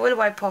I will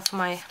wipe off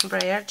my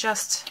brayer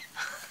just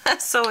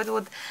so it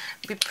would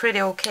be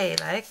pretty okay,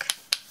 like.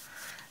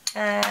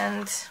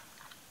 And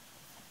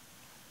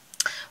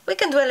we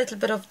can do a little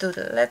bit of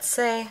doodle. Let's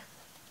say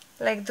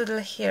like doodle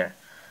here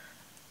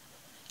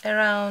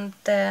around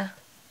the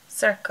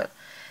circle.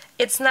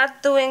 It's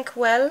not doing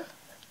well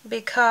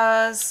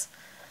because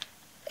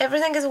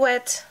everything is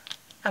wet.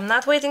 I'm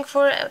not waiting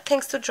for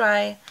things to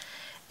dry.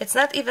 It's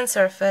not even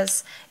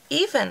surface.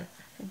 Even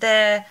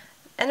the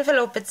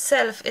envelope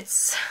itself,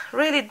 it's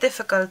really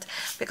difficult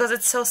because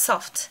it's so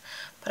soft.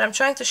 But I'm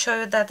trying to show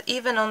you that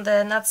even on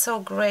the not so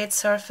great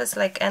surface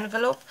like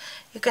envelope,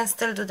 you can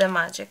still do the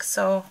magic.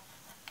 So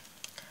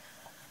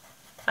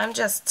I'm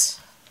just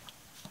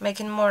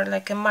making more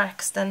like a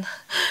marks than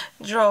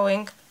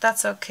drawing.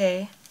 That's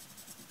okay.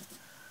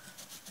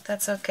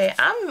 That's okay.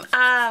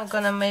 I'm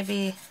gonna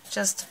maybe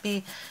just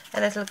be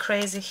a little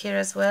crazy here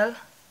as well.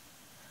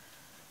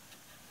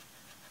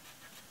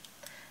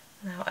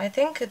 Now I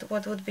think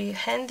what would be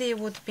handy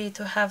would be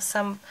to have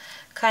some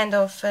kind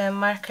of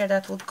marker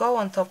that would go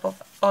on top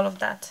of all of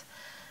that.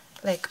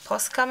 Like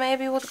Posca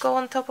maybe would go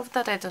on top of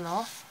that, I don't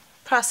know.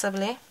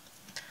 Possibly.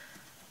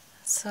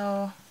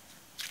 So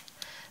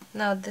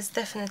now this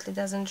definitely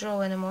doesn't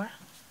draw anymore.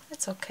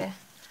 It's okay.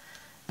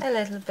 A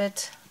little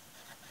bit.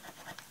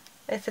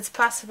 If it's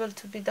possible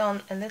to be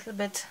done a little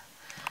bit,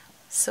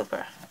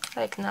 super,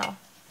 like now.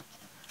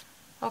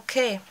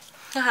 Okay.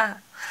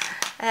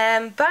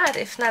 But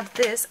if not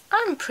this,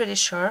 I'm pretty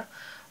sure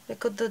we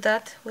could do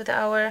that with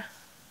our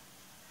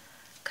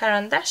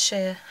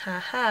Carandache.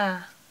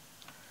 Haha.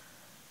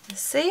 You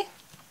see?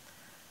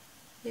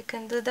 You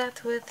can do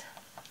that with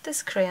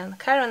this crayon.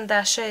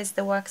 Carandache is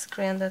the wax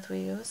crayon that we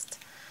used.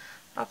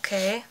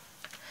 Okay.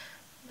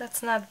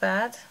 That's not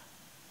bad.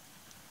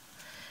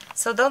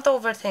 So don't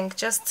overthink,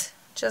 just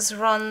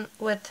run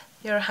with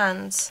your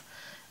hands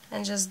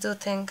and just do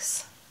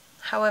things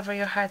however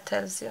your heart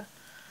tells you.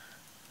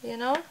 You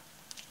know?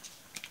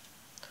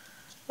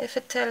 If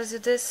it tells you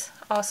this,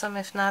 awesome.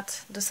 If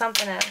not, do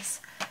something else.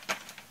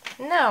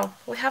 Now,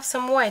 we have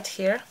some white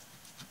here.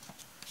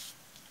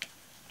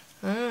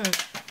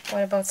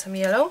 What about some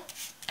yellow?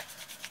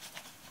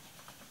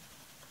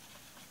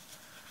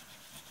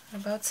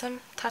 About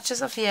some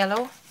touches of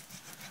yellow.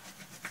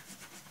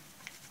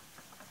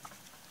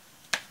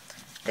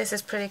 This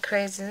is pretty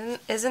crazy,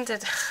 isn't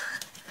it?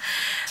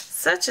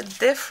 Such a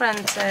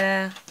different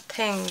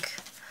thing.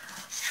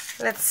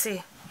 Let's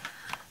see.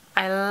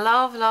 I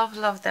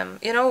love them.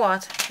 You know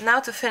what? Now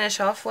to finish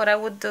off, what I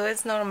would do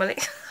is normally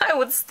I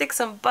would stick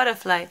some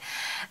butterfly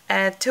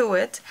to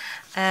it.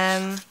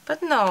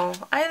 But no,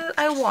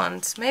 I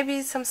want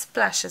maybe some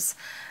splashes.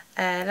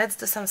 Let's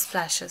do some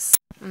splashes.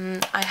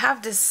 I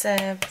have this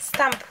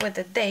stamp with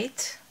the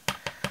date,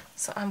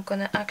 so I'm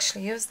gonna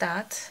actually use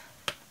that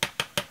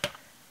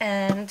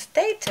and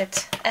date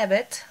it a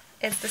bit.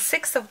 It's the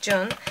 6th of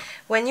June.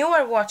 When you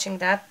are watching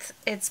that,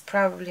 it's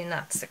probably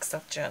not 6th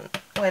of June.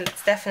 Well,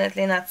 it's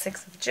definitely not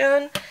 6th of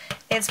June.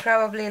 It's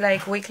probably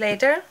like a week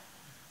later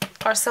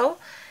or so.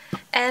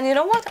 And you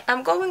know what?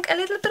 I'm going a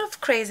little bit of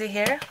crazy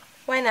here.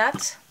 Why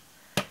not?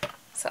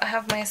 So I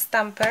have my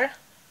stamper.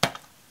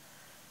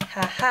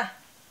 Haha.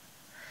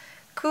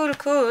 Cool,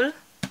 cool.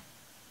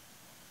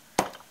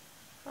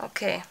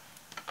 Okay.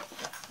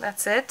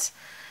 That's it.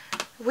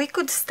 We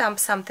could stamp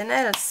something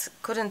else,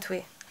 couldn't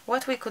we?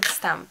 What we could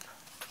stamp?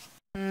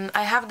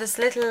 I have this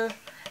little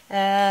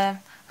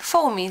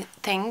foamy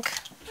thing,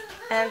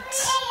 and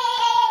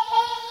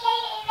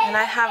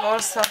I have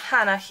also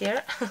Hannah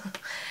here.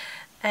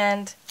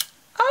 And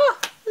oh,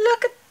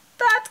 look at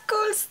that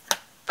cool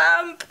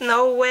stamp!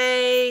 No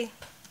way!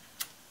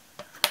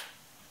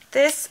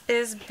 This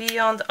is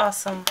beyond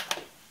awesome.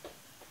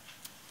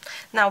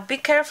 Now be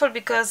careful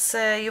because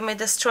you may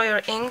destroy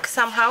your ink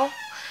somehow.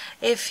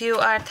 If you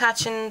are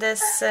touching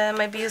this,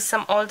 maybe use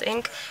some old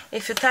ink.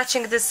 If you're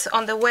touching this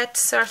on the wet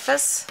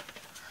surface,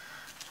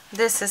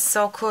 this is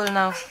so cool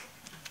now.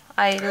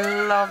 I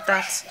love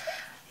that.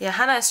 Yeah,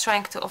 Hannah is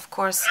trying to, of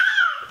course,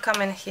 come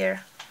in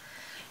here.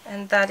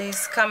 And Daddy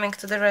is coming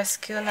to the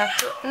rescue,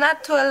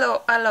 not to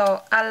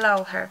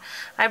allow her.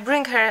 I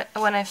bring her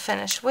when I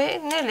finish. We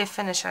nearly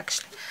finish,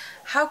 actually.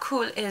 How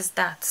cool is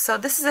that? So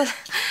this is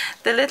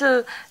the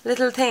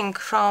little thing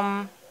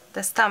from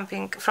the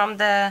stamping, from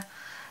the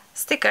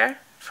sticker,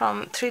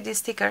 from 3D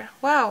sticker.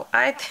 Wow,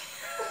 I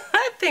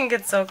think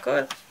it's so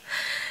cool.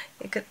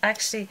 You could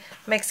actually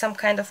make some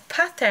kind of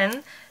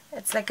pattern.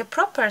 It's like a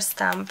proper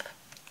stamp.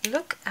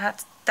 Look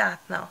at that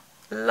now.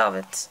 Love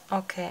it.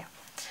 Okay.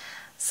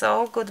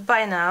 So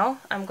goodbye now.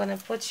 I'm gonna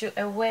put you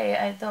away.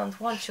 I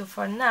don't want you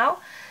for now.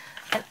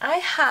 And I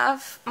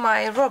have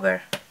my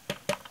rubber.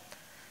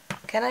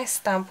 Can I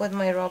stamp with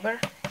my rubber?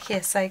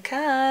 Yes, I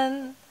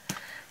can.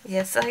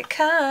 Yes, I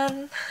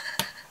can.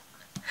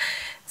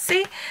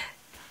 See?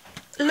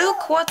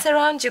 Look what's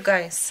around you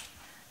guys.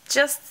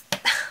 Just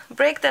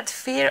break that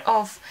fear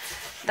of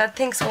that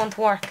things won't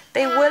work.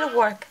 They will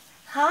work.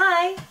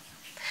 Hi.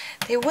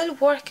 They will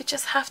work. You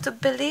just have to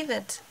believe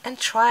it and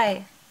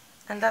try.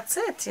 And that's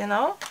it, you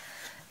know?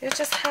 You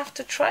just have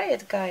to try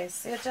it,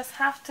 guys. You just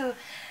have to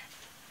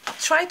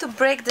try to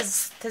break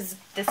this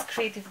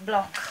creative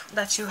block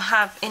that you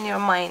have in your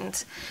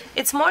mind.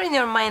 It's more in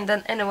your mind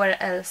than anywhere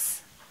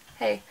else.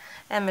 Hey,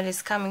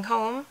 Emily's coming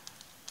home.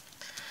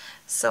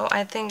 So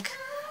I think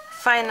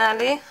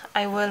finally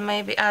I will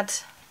maybe add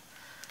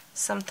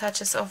some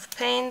touches of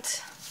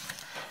paint.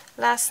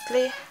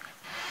 Lastly,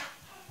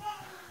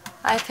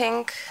 I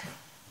think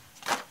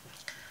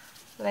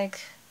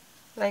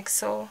like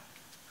so.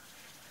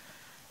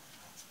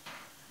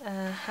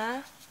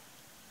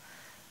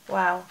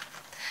 Wow.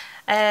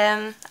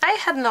 I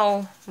had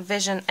no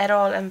vision at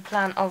all and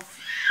plan of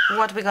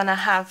what we're gonna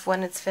have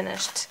when it's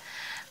finished,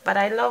 but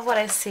I love what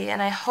I see,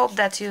 and I hope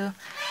that you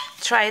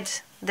tried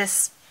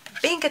this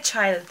being a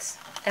child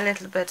a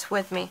little bit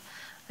with me.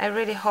 I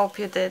really hope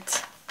you did.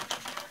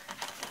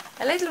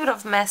 A little bit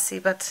of messy,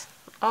 but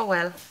oh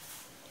well.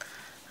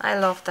 I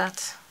love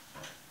that.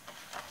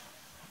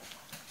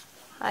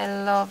 I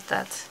love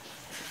that.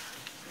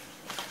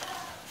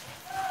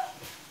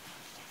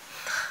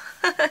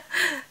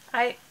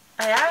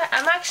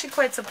 I'm actually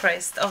quite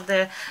surprised of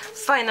the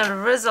final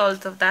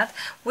result of that.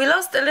 We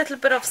lost a little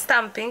bit of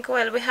stamping.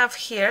 Well, we have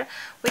here.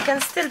 We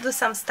can still do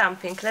some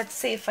stamping. Let's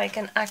see if I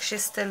can actually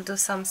still do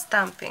some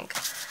stamping.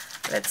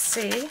 Let's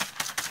see.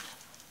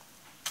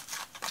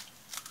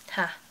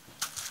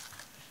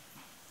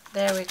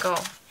 There we go.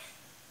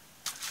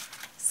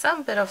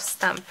 Some bit of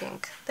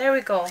stamping. There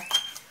we go.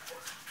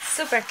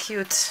 Super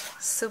cute.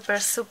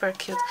 Super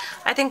cute.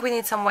 I think we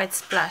need some white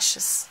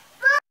splashes.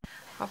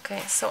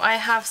 Okay, so I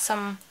have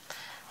some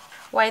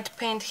white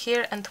paint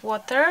here and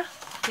water,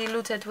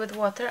 diluted with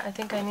water. I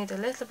think I need a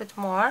little bit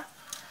more.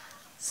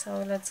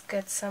 So let's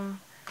get some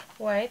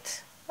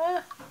white.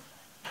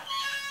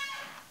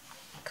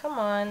 Come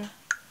on.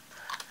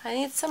 I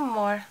need some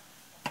more.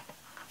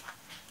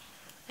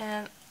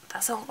 And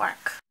doesn't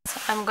work. So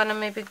I'm gonna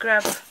maybe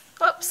grab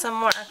some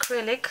more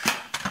acrylic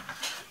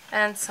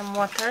and some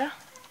water.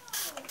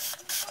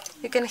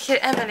 You can hear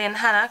Emily and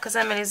Hannah because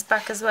Emily's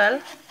back as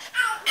well.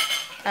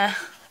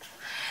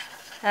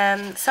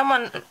 And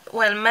someone,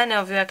 well, many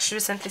of you actually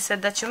recently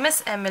said that you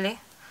miss Emily.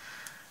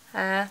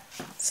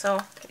 So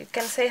you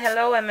can say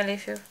hello, Emily,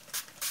 if you...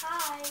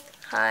 Hi.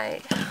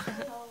 Hi.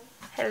 Hello.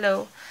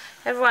 Hello.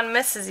 Everyone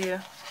misses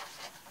you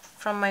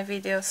from my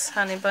videos,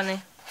 honey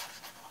bunny.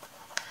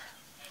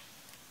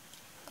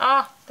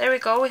 Oh, there we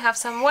go. We have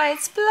some white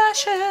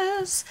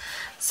splashes.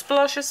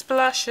 Splashes,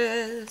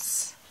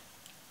 splashes.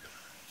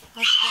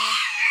 Okay.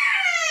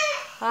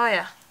 Oh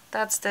yeah,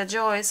 that's the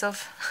joys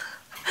of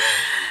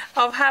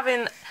of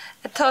having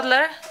a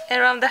toddler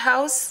around the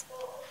house.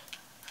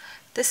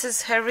 This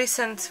is her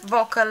recent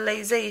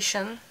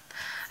vocalization.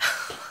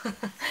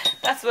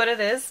 That's what it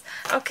is.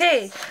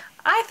 Okay,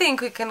 I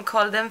think we can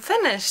call them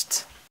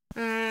finished.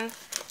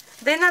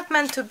 They're not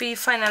meant to be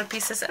final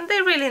pieces, and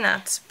they're really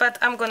not, but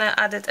I'm gonna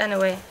add it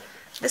anyway.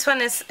 This one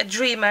is a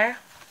dreamer.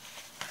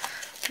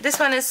 This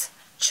one is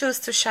choose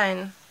to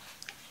shine.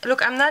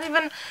 Look, I'm not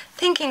even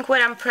thinking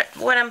where I'm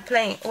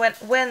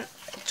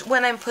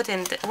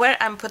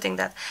putting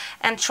that,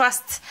 and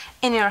trust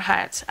in your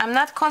heart. I'm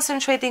not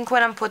concentrating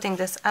where I'm putting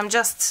this. I'm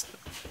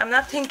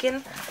not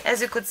thinking,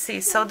 as you could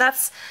see. So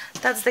that's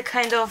the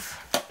kind of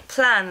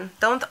plan.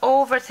 Don't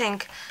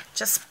overthink.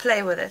 Just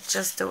play with it.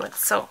 Just do it.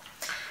 So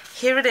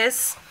here it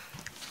is.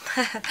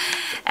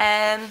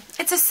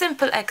 It's a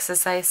simple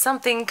exercise,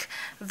 something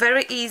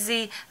very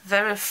easy,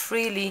 very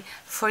freely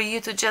for you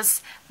to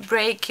just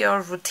break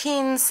your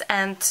routines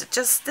and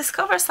just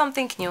discover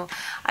something new.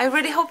 I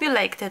really hope you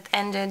liked it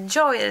and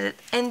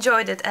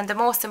enjoyed it, and the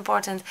most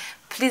important,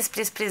 please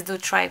do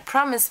try.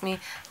 Promise me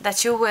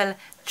that you will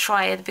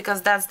try it,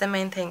 because that's the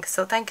main thing.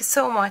 So thank you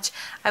so much.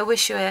 I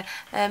wish you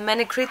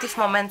many creative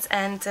moments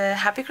and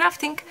happy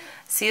crafting.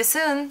 See you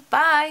soon.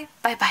 Bye.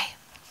 Bye.